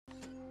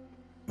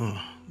Oh,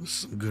 this is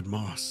some good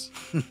moss.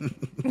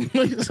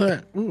 What's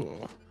that?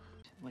 Ooh.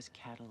 Was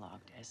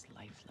cataloged as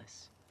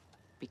lifeless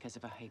because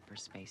of a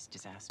hyperspace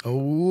disaster.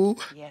 Oh.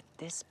 Yet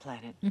this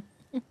planet,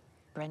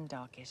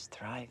 Brendok, is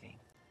thriving.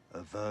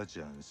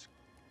 Virgins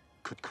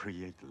could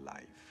create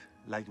life,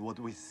 like what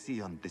we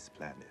see on this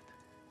planet.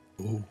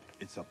 Ooh.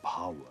 It's a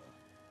power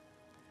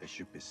that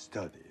should be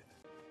studied.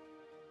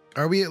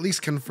 Are we at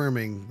least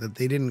confirming that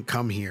they didn't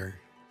come here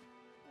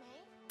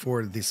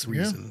for this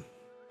reason?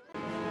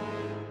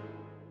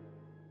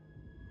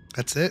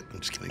 That's it?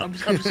 I'm just kidding.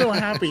 I'm so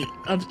happy.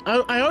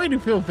 I already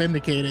feel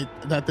vindicated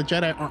that the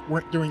Jedi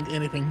weren't doing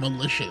anything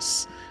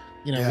malicious.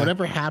 You know,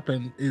 whatever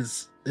happened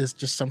is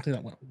just something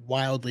that went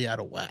wildly out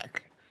of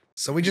whack.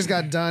 So we just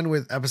got done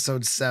with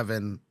episode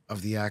 7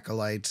 of the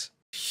Acolyte.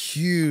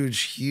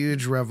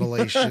 Huge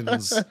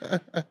revelations.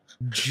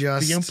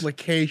 Just the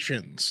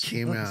implications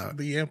came out.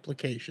 The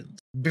implications.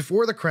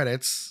 Before the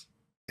credits,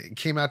 it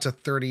came out to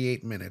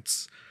 38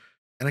 minutes.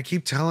 And I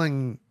keep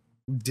telling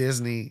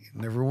Disney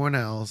and everyone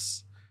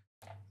else,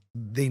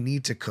 they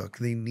need to cook.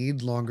 They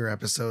need longer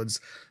episodes.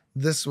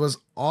 This was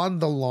on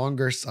the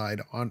longer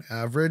side on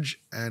average,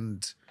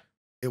 and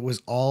it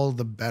was all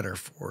the better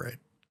for it.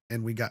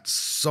 And we got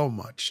so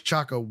much.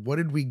 Choco, what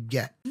did we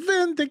get?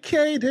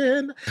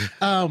 Vindicated.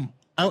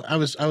 I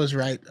was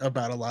right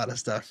about a lot of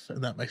stuff,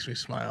 and that makes me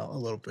smile a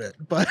little bit.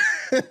 But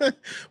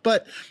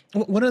but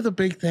one of the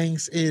big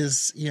things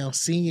is, you know,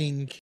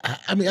 seeing.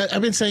 I mean,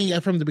 I've been saying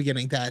from the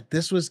beginning that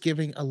this was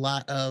giving a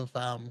lot of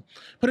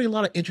putting a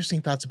lot of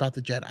interesting thoughts about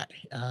the Jedi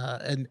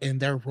and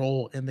their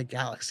role in the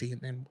galaxy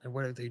and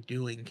what are they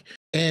doing.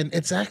 And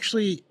it's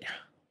actually,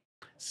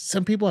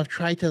 some people have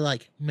tried to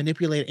like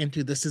manipulate it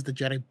into this is the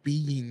Jedi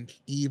being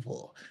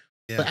evil.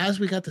 Yeah. But as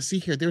we got to see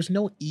here, there's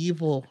no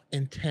evil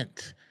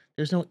intent.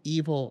 There's no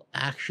evil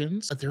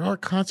actions, but there are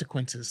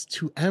consequences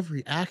to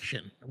every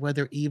action,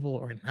 whether evil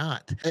or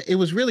not. It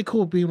was really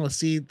cool being able to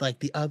see like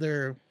the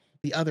other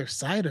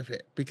side of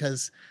it,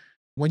 because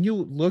when you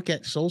look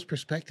at Soul's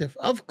perspective,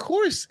 of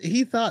course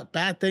he thought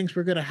bad things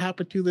were going to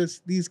happen to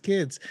these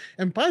kids.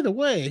 And by the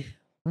way,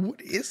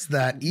 what is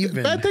that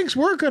even? Bad things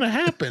were going to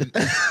happen.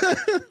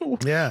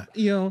 Yeah.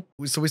 You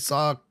know, so we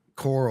saw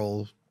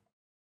Coral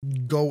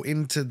go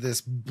into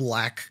this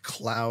black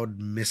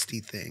cloud misty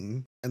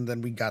thing, and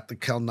then we got the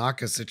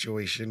Kelnaka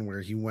situation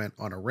where he went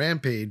on a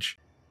rampage.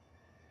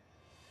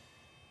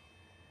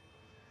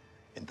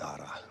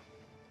 Indara,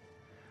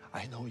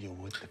 I know you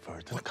would defer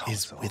to what the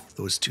council. What is with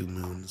those two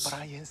moons? But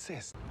I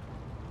insist.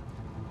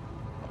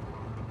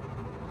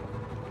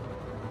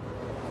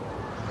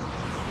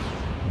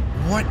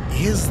 What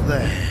is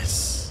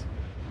this?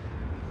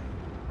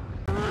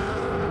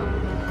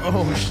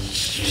 Oh,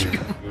 shoot.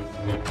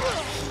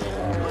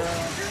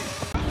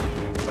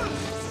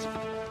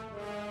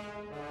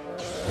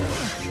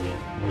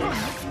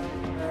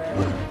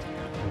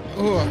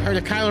 Oh, I heard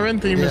a Kylo Ren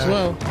theme as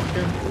well.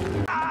 Okay.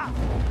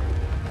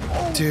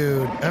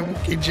 Dude, a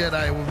Wookiee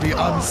Jedi will be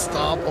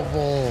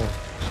unstoppable.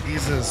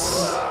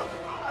 Jesus.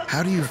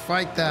 How do you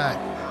fight that?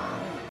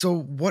 So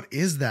what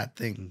is that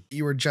thing?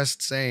 You were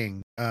just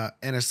saying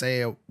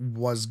NSA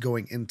was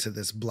going into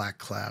this black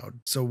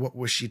cloud. So what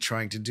was she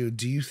trying to do?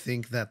 Do you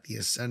think that the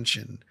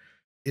Ascension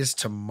is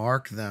to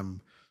mark them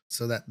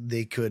so that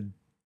they could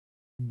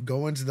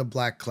go into the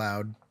black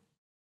cloud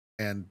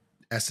and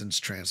essence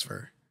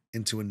transfer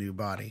into a new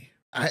body?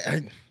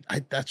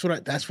 That's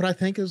what I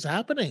think is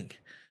happening.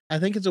 I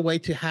think it's a way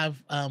to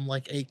have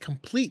like a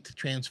complete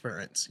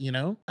transference, you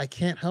know? I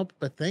can't help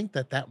but think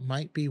that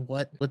might be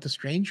what the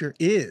stranger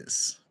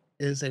is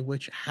a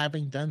witch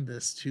having done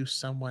this to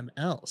someone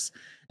else.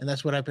 And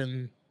that's what I've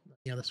been,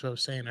 you know, that's what I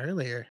was saying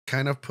earlier. It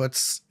kind of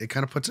puts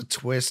a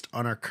twist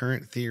on our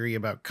current theory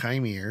about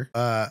Chimere.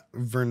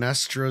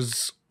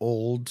 Vernestra's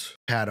old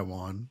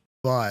Padawan,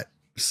 but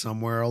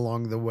somewhere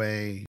along the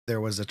way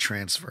there was a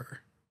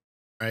transfer,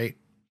 right?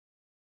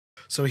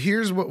 So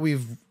here's what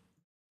we've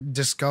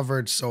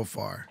discovered so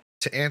far.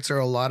 To answer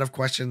a lot of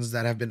questions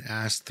that have been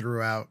asked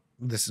throughout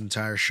this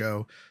entire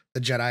show,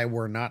 the Jedi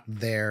were not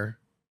there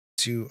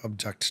to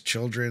abduct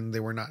children. They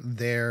were not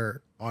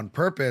there on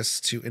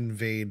purpose to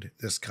invade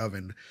this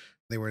coven.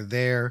 They were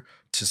there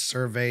to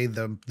survey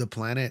the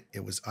planet.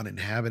 It was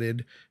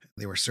uninhabited.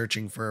 They were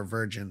searching for a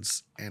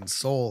virgins, and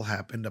Soul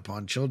happened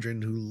upon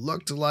children who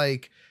looked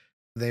like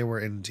they were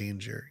in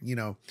danger. You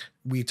know,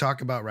 we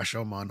talk about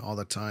Rashomon all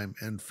the time,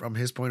 and from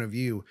his point of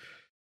view,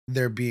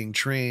 they're being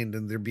trained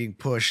and they're being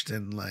pushed,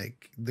 and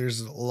like there's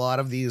a lot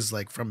of these,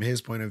 like from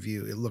his point of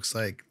view, it looks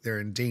like they're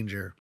in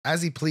danger.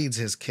 As he pleads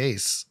his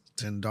case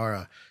to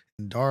Indara,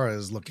 Indara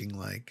is looking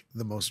like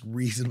the most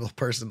reasonable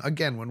person.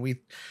 Again, when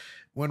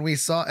we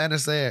saw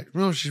NSA,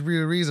 no, she's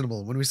really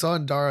reasonable. When we saw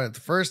Indara the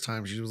first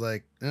time, she was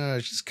like,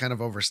 she's kind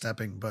of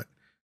overstepping, but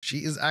she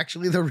is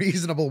actually the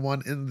reasonable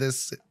one in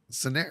this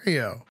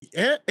scenario.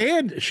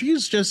 And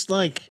she's just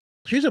like,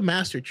 she's a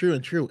master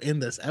true in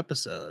this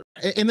episode.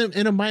 And then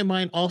in my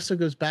mind also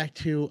goes back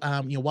to,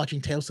 you know,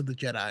 watching Tales of the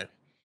Jedi.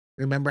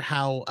 Remember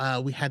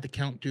how we had the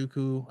Count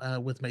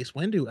Dooku with Mace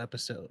Windu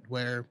episode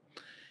where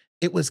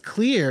it was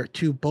clear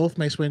to both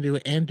Mace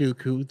Windu and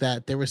Dooku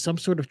that there was some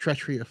sort of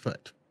treachery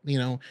afoot. You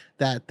know,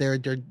 that their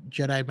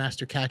Jedi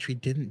Master Katri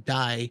didn't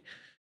die.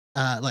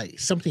 Like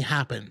something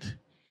happened.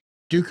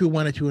 Dooku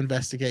wanted to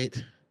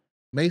investigate.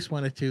 Mace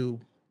wanted to,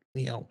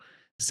 you know,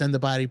 send the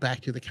body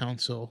back to the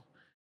council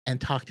and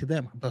talk to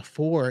them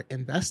before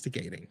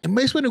investigating. And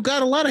Mace Windu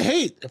got a lot of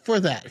hate for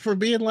that, for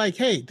being like,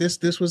 "Hey,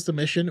 this was the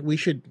mission. We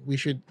should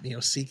you know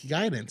seek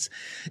guidance."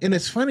 And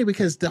it's funny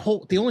because the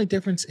only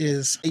difference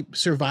is it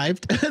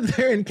survived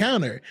their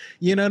encounter.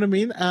 You know what I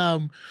mean?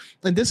 And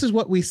this is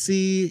what we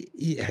see,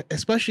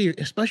 especially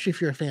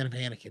if you're a fan of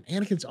Anakin.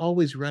 Anakin's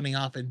always running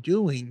off and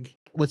doing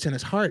what's in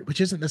his heart, which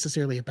isn't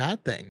necessarily a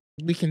bad thing.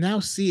 We can now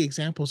see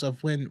examples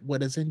of when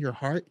what is in your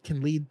heart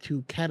can lead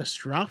to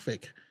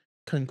catastrophic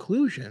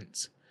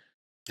conclusions,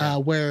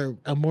 where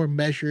a more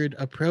measured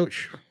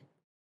approach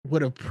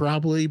would have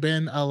probably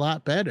been a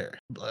lot better.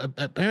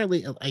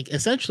 Apparently, like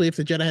essentially, if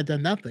the Jedi had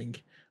done nothing,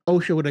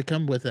 Osha would have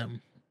come with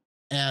him,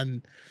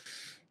 and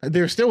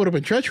there still would have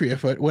been treachery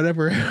afoot.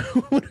 Whatever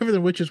the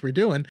witches were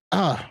doing.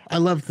 I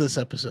loved this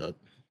episode.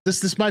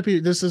 This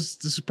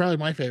is probably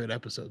my favorite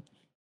episode.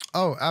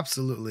 Oh,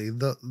 absolutely.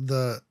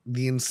 The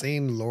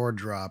insane lore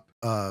drop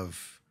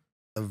of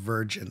the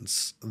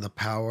virgins, the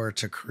power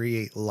to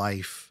create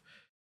life,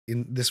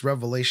 in this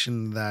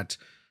revelation that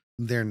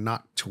they're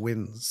not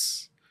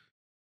twins.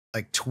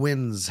 Like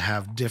twins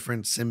have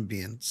different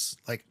symbionts.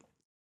 Like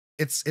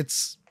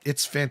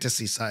it's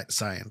fantasy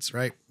science,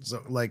 right?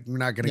 So like we're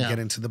not going to get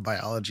into the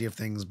biology of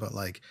things, but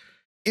like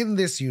in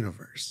this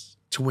universe,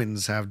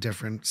 twins have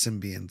different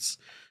symbionts.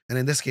 And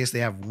in this case, they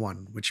have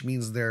one, which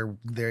means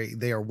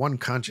they are one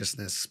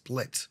consciousness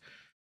split.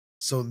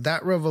 So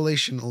that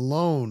revelation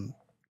alone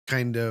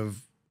kind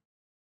of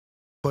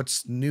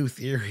puts new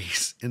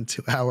theories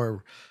into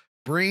our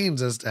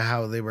brains as to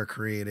how they were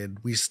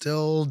created. We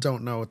still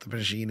don't know what the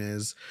machine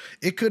is.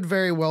 It could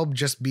very well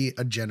just be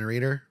a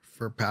generator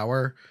for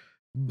power,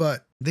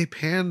 but they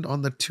panned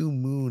on the two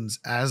moons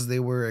as they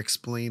were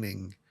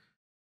explaining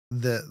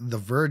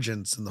the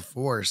virgence and the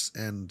force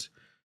and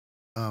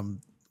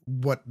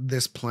what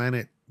this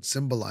planet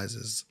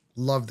symbolizes.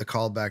 Love the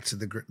callback to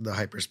the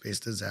hyperspace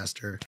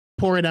disaster.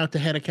 Pouring out the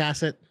head of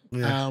Cassette,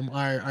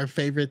 our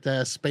favorite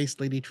space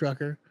lady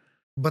trucker.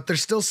 But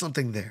there's still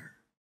something there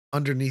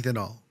underneath it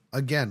all.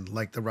 Again,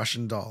 like the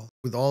Russian doll.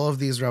 With all of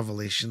these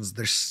revelations,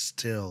 there's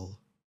still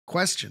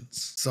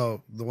questions.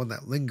 So the one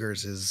that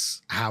lingers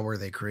is, how were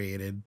they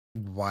created?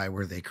 Why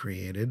were they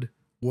created?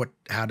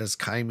 How does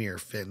Chimere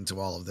fit into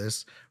all of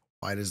this?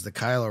 Why does the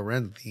Kylo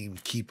Ren theme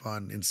keep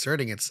on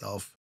inserting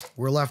itself?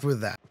 We're left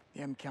with that.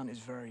 The M count is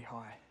very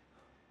high.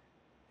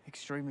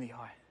 Extremely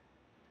high.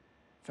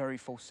 Very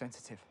force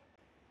sensitive.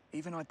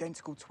 Even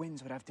identical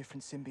twins would have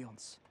different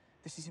symbionts.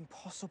 This is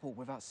impossible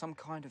without some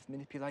kind of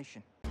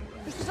manipulation.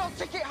 This is our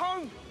ticket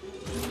home!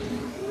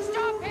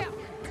 Stop him!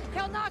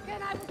 Kill Naka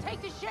and I will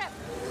take the ship!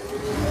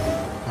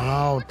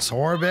 Oh,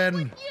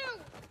 Torben!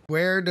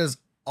 Where does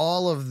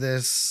all of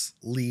this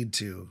lead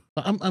to?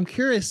 I'm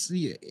curious,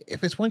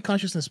 if it's one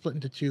consciousness split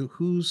into two,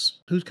 whose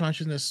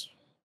consciousness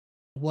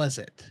was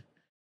it?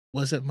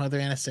 Was it Mother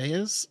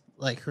Anaseia's,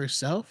 like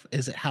herself?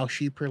 Is it how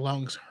she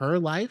prolongs her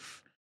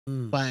life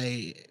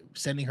by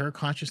sending her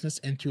consciousness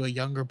into a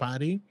younger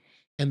body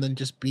and then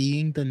just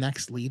being the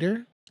next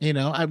leader? You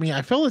know, I mean,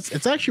 I feel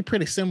it's actually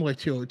pretty similar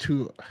to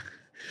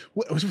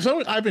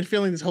something I've been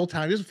feeling this whole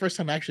time. This is the first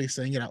time actually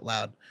saying it out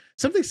loud.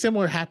 Something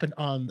similar happened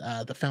on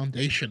the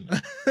Foundation.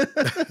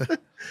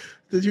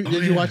 Did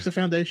you watch the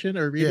Foundation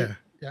or read it?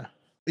 Yeah.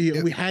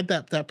 We had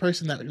that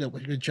person that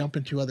would jump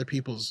into other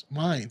people's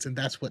minds, and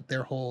that's what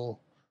their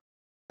whole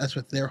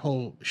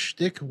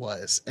shtick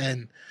was.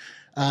 And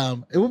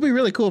it would be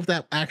really cool if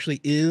that actually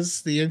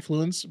is the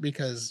influence,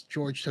 because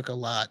George took a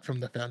lot from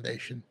the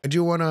Foundation. I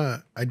do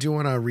wanna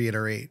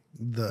reiterate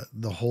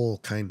the whole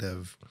kind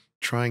of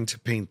trying to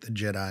paint the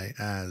Jedi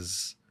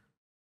as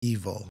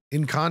evil.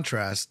 In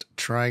contrast,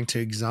 trying to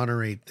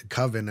exonerate the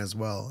Coven as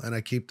well. And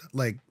I keep,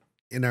 like,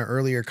 in our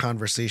earlier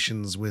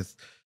conversations with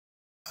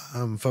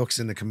folks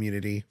in the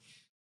community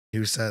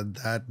who said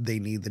that they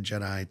need the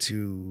Jedi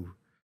to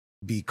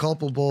be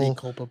culpable.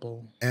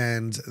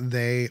 And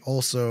they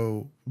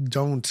also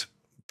don't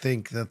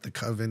think that the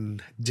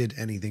Coven did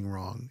anything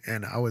wrong.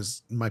 And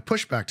my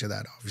pushback to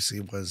that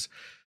obviously was,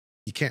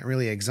 you can't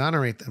really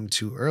exonerate them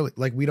too early.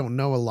 Like, we don't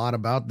know a lot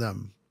about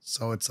them.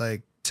 So it's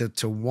like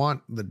to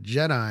want the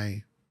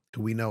Jedi,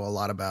 who we know a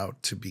lot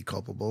about, to be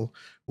culpable,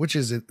 which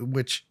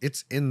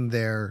it's in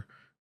their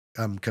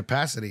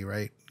capacity,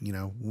 right? You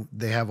know,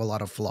 they have a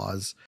lot of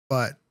flaws,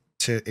 but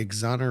to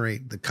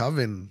exonerate the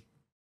Coven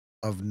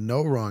of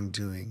no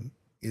wrongdoing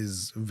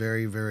is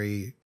very,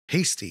 very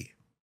hasty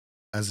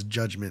as a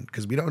judgment,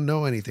 because we don't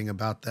know anything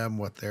about them,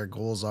 what their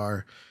goals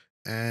are.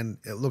 And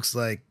it looks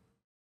like,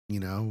 you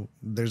know,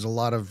 there's a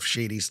lot of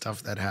shady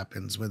stuff that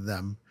happens with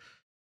them.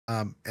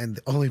 And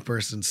the only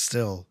person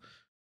still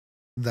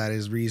that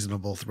is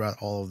reasonable throughout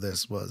all of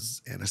this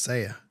was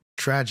Anasaia.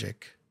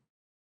 Tragic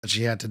that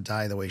she had to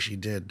die the way she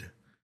did.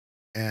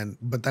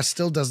 But that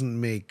still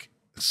doesn't make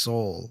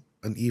Soul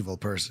an evil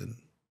person.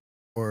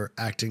 or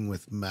acting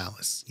with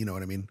malice. You know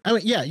what I mean? I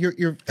mean, yeah,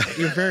 you're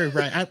very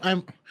right.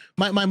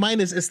 My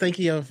mind is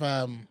thinking of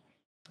I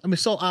mean,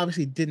 Saul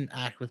obviously didn't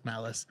act with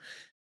malice.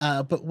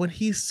 But when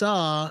he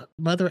saw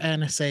Mother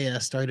Anastasia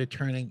started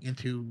turning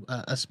into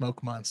a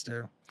smoke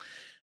monster,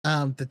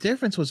 the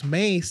difference was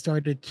May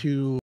started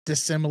to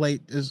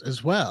dissimulate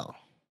as well.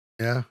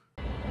 Yeah.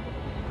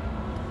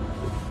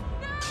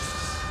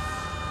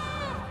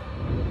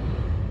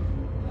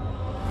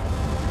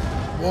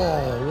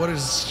 Whoa, what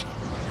is...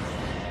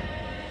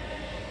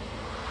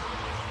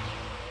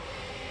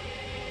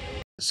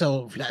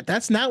 So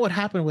that's not what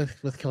happened with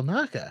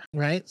Kilnaka,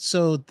 right?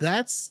 So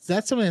that's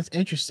something that's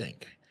interesting,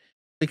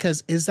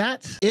 because is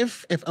that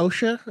if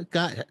OSHA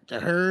got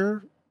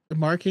her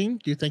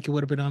marking, do you think it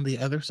would have been on the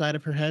other side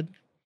of her head?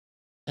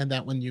 And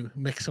that when you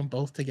mix them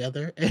both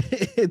together,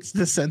 it's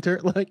the center,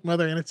 like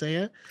Mother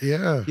Anastasia.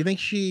 Yeah. You think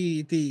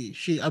she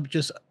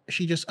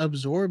just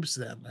absorbs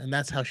them, and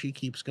that's how she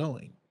keeps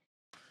going.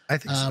 I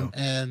think so.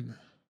 And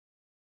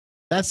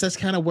that's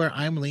kind of where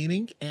I'm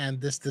leaning.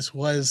 And this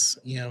was,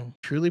 you know,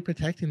 truly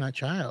protecting that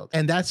child,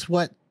 and that's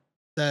what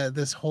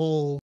this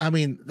whole, I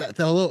mean,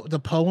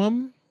 the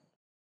poem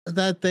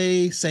that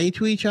they say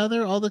to each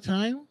other all the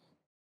time.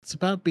 It's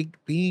about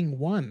being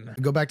one.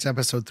 Go back to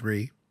episode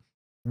 3,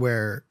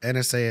 where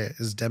Anastasia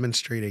is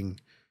demonstrating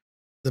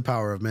the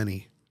power of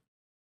many,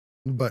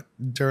 but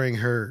during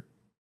her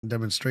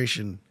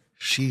demonstration,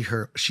 she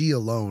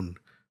alone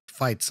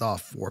fights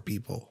off 4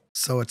 people.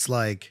 So it's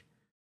like,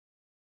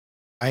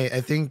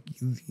 I think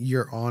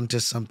you're on to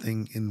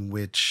something in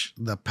which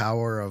the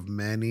power of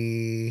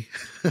many,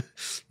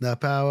 the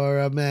power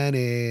of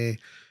many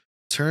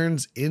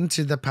turns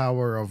into the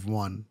power of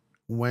one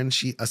when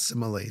she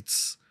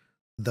assimilates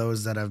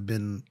those that have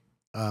been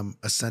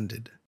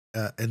ascended.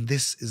 And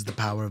this is the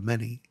power of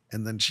many.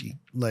 And then she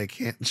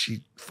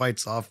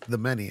fights off the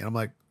many. And I'm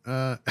like,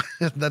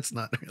 that's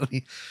not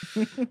really,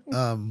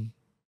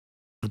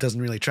 it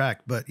doesn't really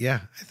track. But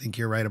yeah, I think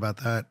you're right about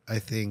that. I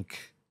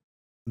think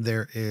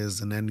there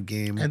is an end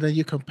game. And then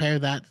you compare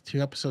that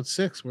to episode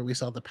 6, where we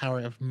saw the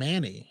power of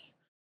Manny.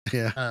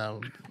 Yeah.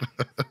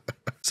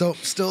 So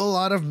still a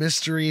lot of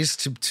mysteries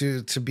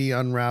to be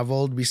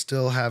unraveled. We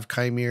still have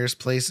Chimere's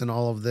place in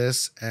all of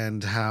this,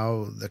 and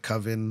how the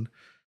coven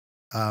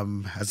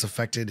has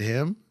affected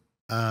him,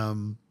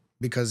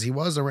 because he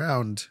was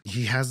around.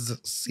 He has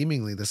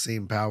seemingly the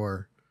same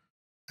power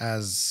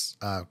as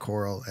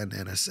Coral and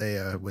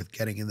Anastasia with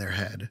getting in their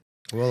head.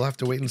 We'll have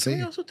to wait and see. Can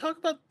we also talk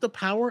about the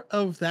power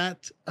of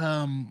that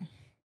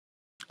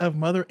of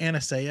Mother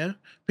Anastasia,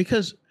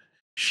 because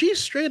she's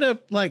straight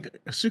up like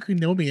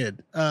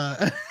Tsukunomiad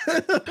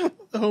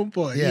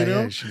homeboy. Yeah, you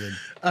know? yeah, she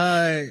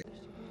did.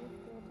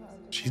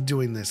 She's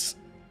doing this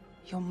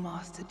Your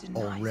master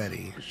denies.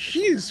 already.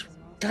 She's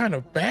kind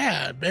of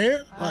bad,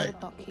 man. Like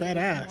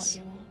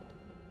badass.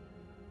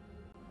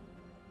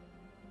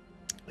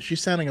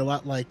 She's sounding a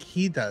lot like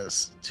he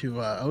does to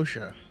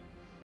OSHA.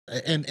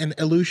 An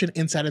illusion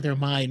inside of their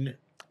mind,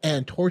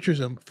 and tortures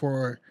them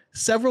for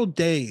several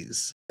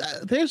days.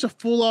 There's a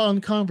full-on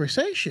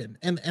conversation,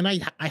 and I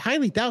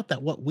highly doubt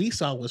that what we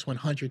saw was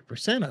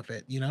 100% of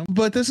it, you know.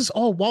 But this is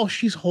all while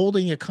she's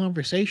holding a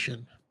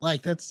conversation.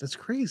 Like that's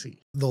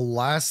crazy. The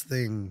last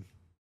thing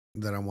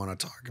that I want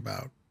to talk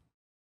about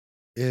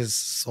is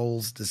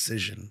Soul's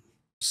decision.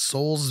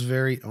 Soul's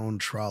very own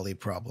trolley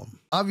problem.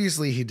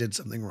 Obviously, he did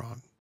something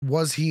wrong.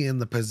 Was he in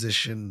the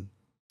position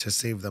to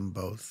save them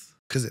both?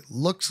 Because it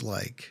looks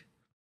like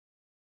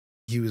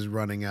he was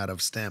running out of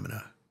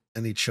stamina,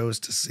 and he chose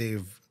to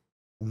save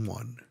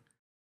one.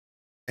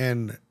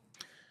 And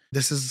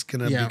this is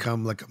going to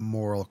become like a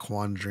moral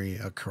quandary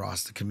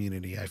across the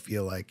community, I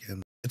feel like.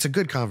 And it's a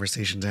good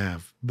conversation to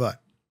have. But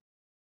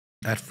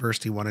at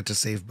first, he wanted to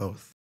save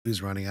both. He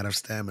was running out of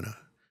stamina,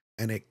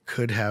 and it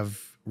could have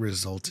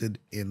resulted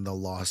in the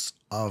loss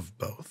of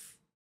both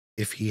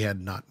if he had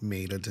not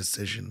made a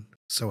decision.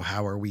 So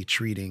how are we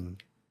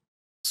treating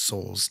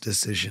Soul's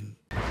decision?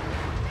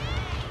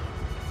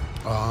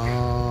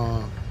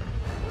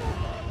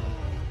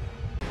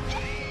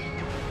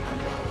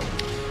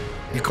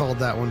 You called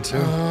that one too?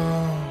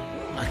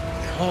 I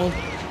called.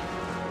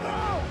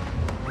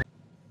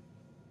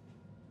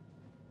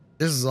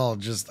 This is all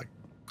just like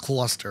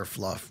cluster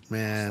fluff,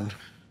 man.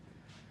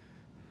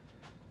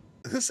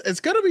 It's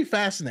going to be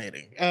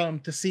fascinating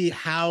to see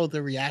how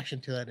the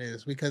reaction to that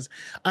is, because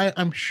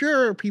I'm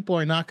sure people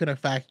are not going to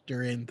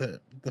factor in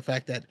the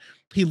fact that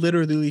he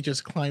literally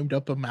just climbed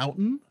up a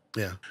mountain.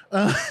 Yeah.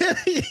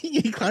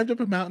 He climbed up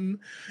a mountain,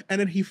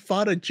 and then he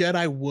fought a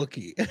Jedi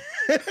Wookiee.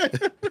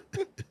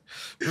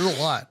 There's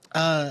a lot.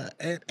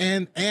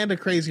 And a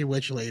crazy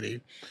witch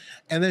lady,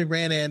 and then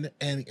ran in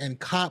and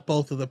caught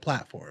both of the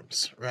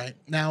platforms. Right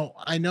now,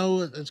 I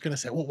know it's gonna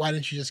say, well, why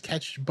didn't you just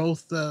catch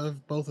both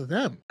of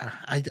them?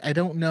 I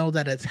don't know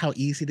that it's how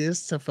easy it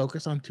is to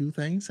focus on 2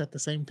 things at the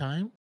same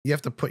time. You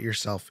have to put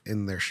yourself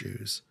in their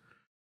shoes.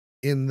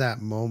 In that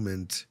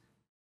moment,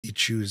 he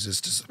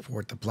chooses to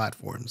support the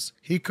platforms.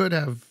 He could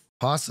have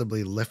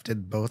possibly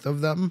lifted both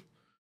of them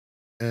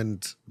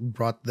and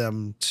brought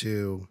them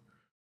to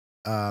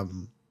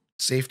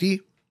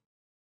safety.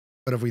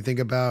 But if we think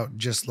about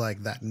just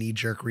like that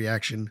knee-jerk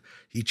reaction,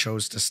 he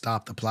chose to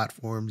stop the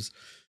platforms.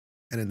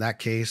 And in that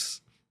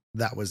case,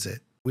 that was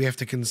it. We have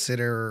to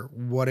consider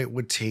what it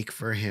would take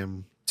for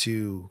him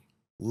to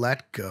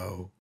let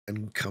go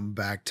and come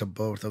back to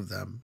both of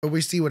them. But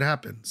we see what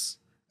happens.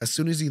 As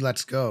soon as he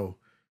lets go,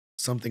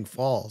 something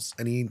falls,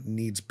 and he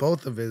needs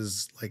both of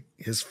his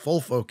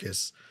full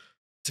focus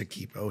to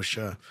keep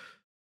OSHA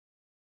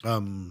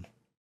from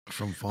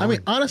falling. I mean,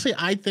 honestly,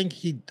 I think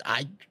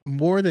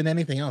more than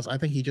anything else, I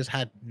think he just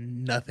had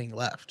nothing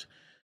left.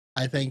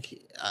 I think,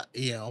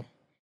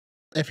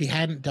 if he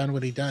hadn't done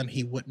what he done,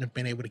 he wouldn't have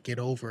been able to get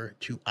over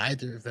to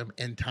either of them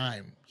in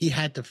time. He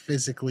had to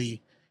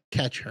physically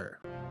catch her.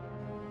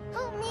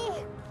 Help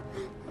me!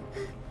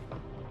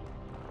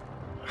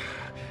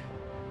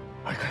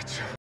 I got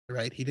you.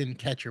 Right? He didn't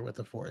catch her with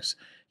the Force.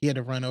 He had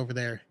to run over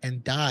there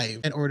and dive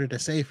in order to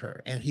save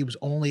her. And he was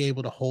only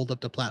able to hold up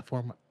the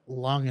platform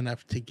long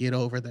enough to get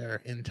over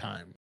there in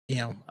time.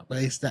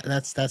 But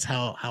that's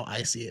how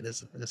I see it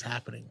as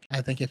happening.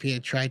 I think if he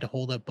had tried to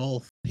hold up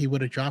both, he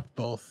would have dropped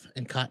both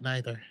and caught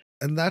neither.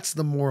 And that's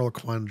the moral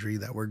quandary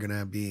that we're going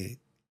to be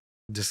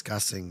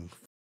discussing.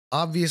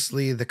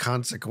 Obviously, the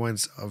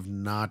consequence of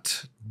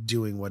not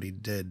doing what he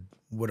did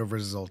would have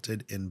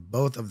resulted in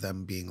both of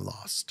them being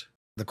lost.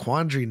 The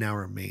quandary now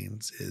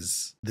remains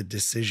is the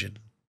decision,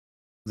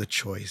 the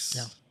choice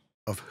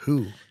of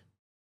who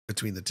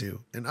between the two.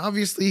 And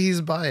obviously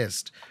he's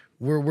biased.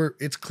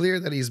 It's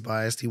clear that he's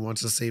biased. He wants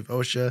to save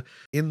OSHA.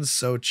 In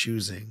so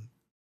choosing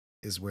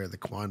is where the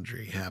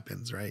quandary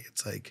happens, right?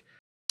 It's like,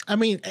 I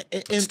mean,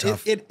 it just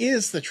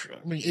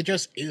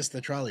is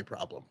the trolley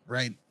problem,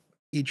 right?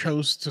 He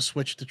chose to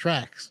switch the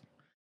tracks,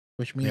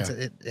 which means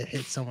it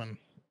hit someone,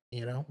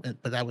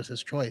 but that was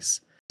his choice.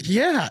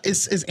 Yeah.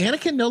 Is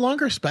Anakin no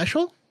longer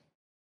special?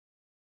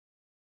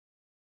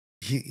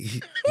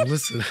 He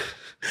listen.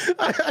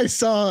 I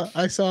saw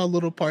a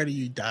little part of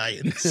you die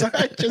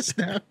inside just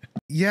now.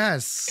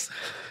 Yes.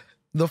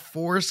 The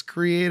Force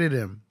created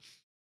him.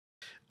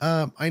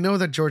 I know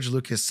that George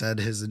Lucas said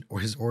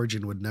his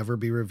origin would never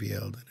be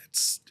revealed, and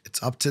it's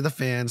up to the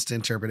fans to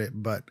interpret it,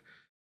 but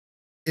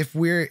if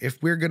we're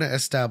going to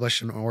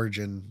establish an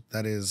origin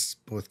that is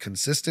both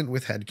consistent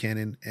with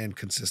headcanon and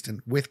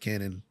consistent with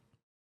canon,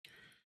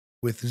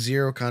 with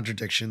zero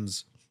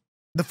contradictions,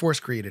 the Force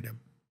created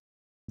him.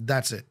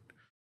 That's it.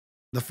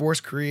 The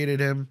Force created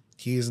him.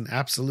 He is an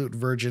absolute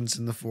virgin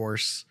in the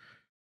Force.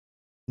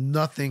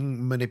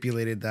 Nothing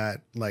manipulated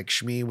that. Like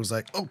Shmi was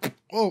like, oh,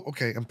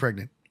 okay, I'm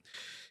pregnant.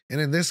 And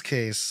in this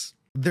case,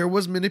 there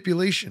was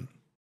manipulation,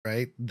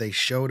 right? They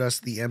showed us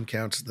the M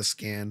counts, the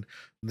scan.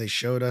 They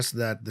showed us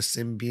that the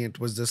symbiont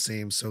was the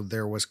same. So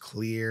there was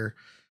clear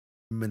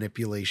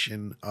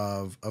manipulation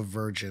of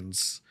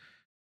virgins.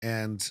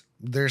 And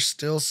there's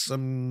still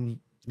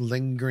some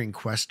lingering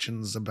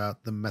questions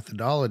about the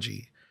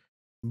methodology,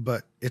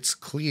 but it's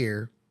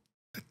clear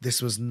that this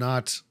was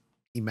not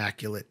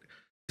immaculate.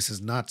 This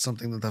is not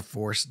something that the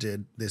Force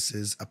did. This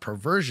is a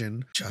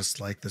perversion, just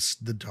like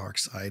the dark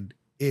side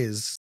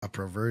is a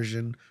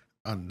perversion,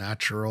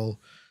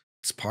 unnatural.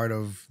 It's part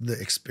of the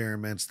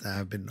experiments that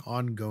have been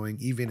ongoing,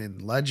 even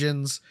in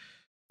Legends,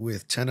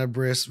 with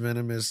Tenebris,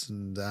 Venomous,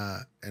 and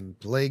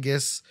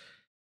Plagueis.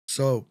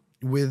 So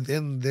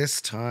within this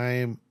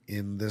time,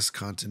 in this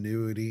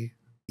continuity,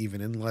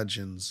 even in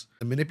Legends,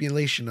 the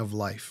manipulation of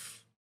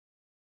life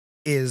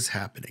is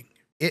happening.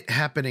 It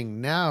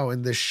happening now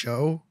in this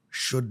show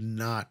should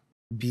not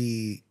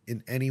be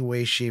in any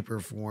way, shape, or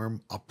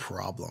form a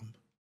problem.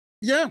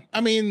 Yeah, I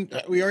mean,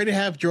 we already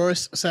have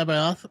Joris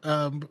Sabaoth.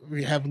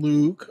 We have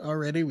Luke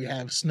already. We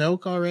have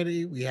Snoke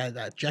already. We had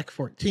Jack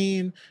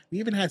 14. We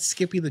even had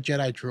Skippy the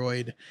Jedi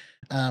droid.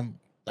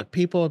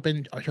 People have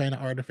been trying to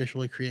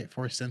artificially create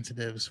Force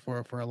sensitives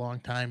for a long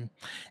time.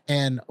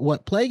 And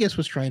what Plagueis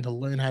was trying to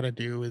learn how to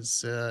do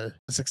is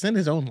extend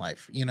his own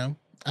life,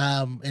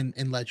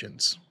 in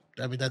Legends.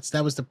 I mean,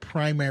 that was the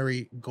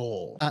primary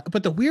goal.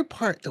 But the weird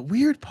part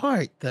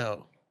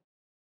though,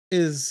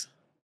 is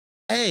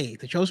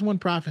the Chosen One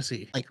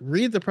prophecy. Like,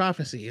 read the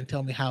prophecy and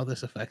tell me how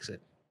this affects it.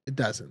 It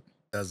doesn't.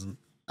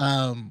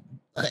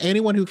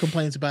 Anyone who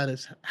complains about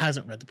it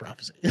hasn't read the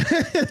prophecy.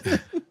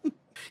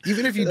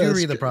 Even if you do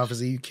read the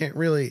prophecy, you can't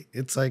really.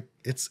 It's like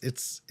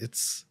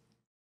it's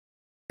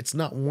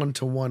not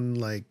one-to-one.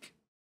 Like,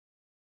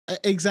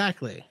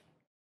 exactly.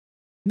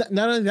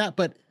 Not only that,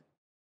 but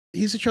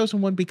he's a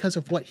chosen one because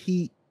of what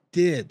he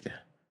did,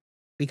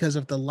 because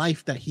of the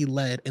life that he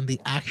led and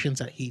the actions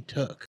that he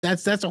took.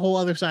 That's a whole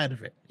other side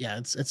of it. Yeah,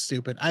 it's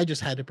stupid. I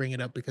just had to bring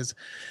it up because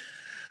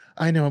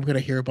I know I'm going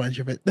to hear a bunch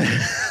of it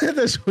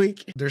this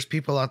week. There's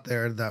people out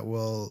there that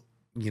will,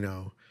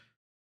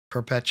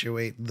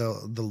 perpetuate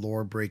the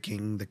lore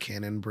breaking, the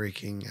canon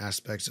breaking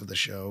aspects of the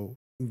show.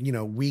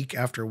 Week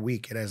after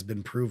week, it has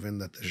been proven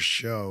that the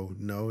show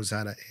knows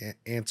how to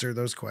answer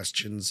those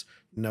questions,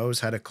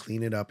 knows how to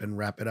clean it up and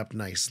wrap it up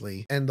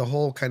nicely. And the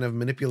whole kind of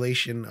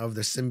manipulation of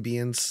the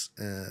symbionts,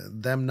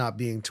 them not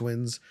being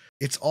twins,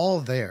 it's all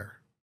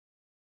there.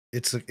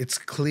 It's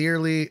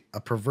clearly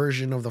a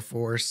perversion of the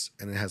Force,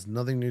 and it has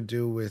nothing to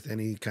do with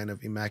any kind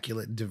of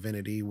immaculate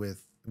divinity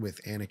with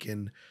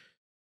Anakin,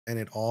 and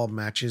it all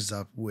matches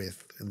up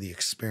with the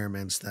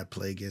experiments that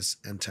Plagueis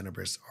and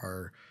Tenebris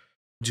are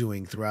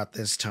doing throughout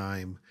this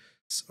time.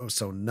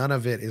 So none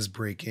of it is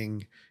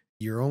breaking.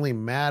 You're only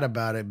mad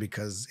about it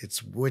because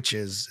it's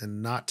witches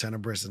and not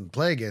Tenebris and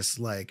Plagueis,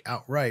 like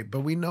outright.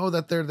 But we know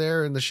that they're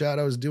there in the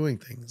shadows doing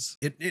things.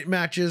 It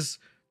matches.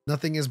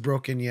 Nothing is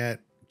broken yet.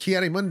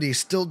 Kiari-Mundi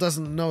still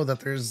doesn't know that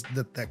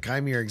that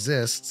Chimere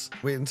exists.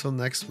 Wait until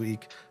next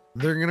week.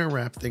 They're gonna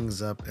wrap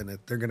things up and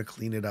they're gonna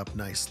clean it up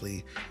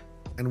nicely,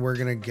 and we're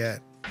gonna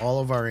get all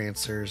of our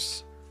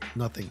answers.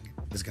 Nothing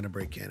is gonna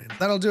break canon.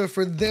 That'll do it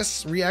for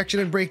this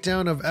reaction and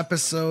breakdown of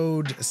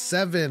episode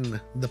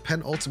 7, the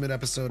penultimate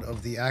episode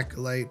of the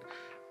Acolyte.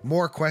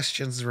 More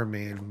questions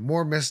remain,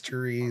 more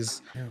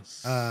mysteries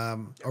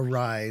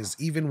arise,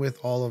 even with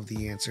all of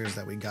the answers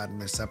that we got in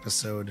this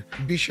episode.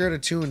 Be sure to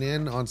tune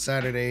in on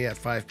Saturday at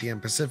 5 p.m.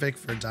 Pacific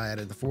for DYAD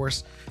in the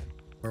Force,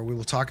 where we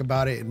will talk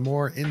about it in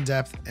more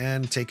in-depth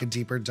and take a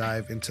deeper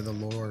dive into the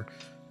lore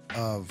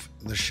of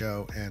the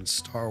show and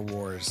Star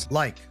Wars.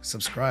 Like,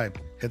 subscribe,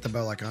 hit the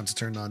bell icon to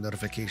turn on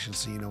notifications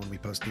so you know when we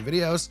post new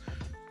videos.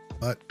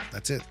 But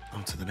that's it.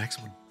 On to the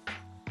next one.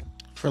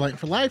 For Light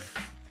for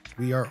Life.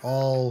 We are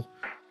all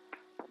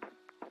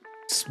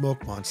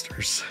smoke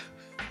monsters.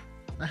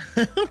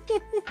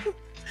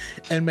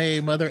 And may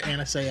Mother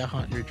Anastasia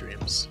haunt your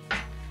dreams.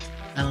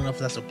 I don't know if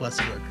that's a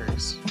blessing or a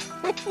curse.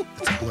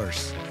 It's a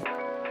blurse.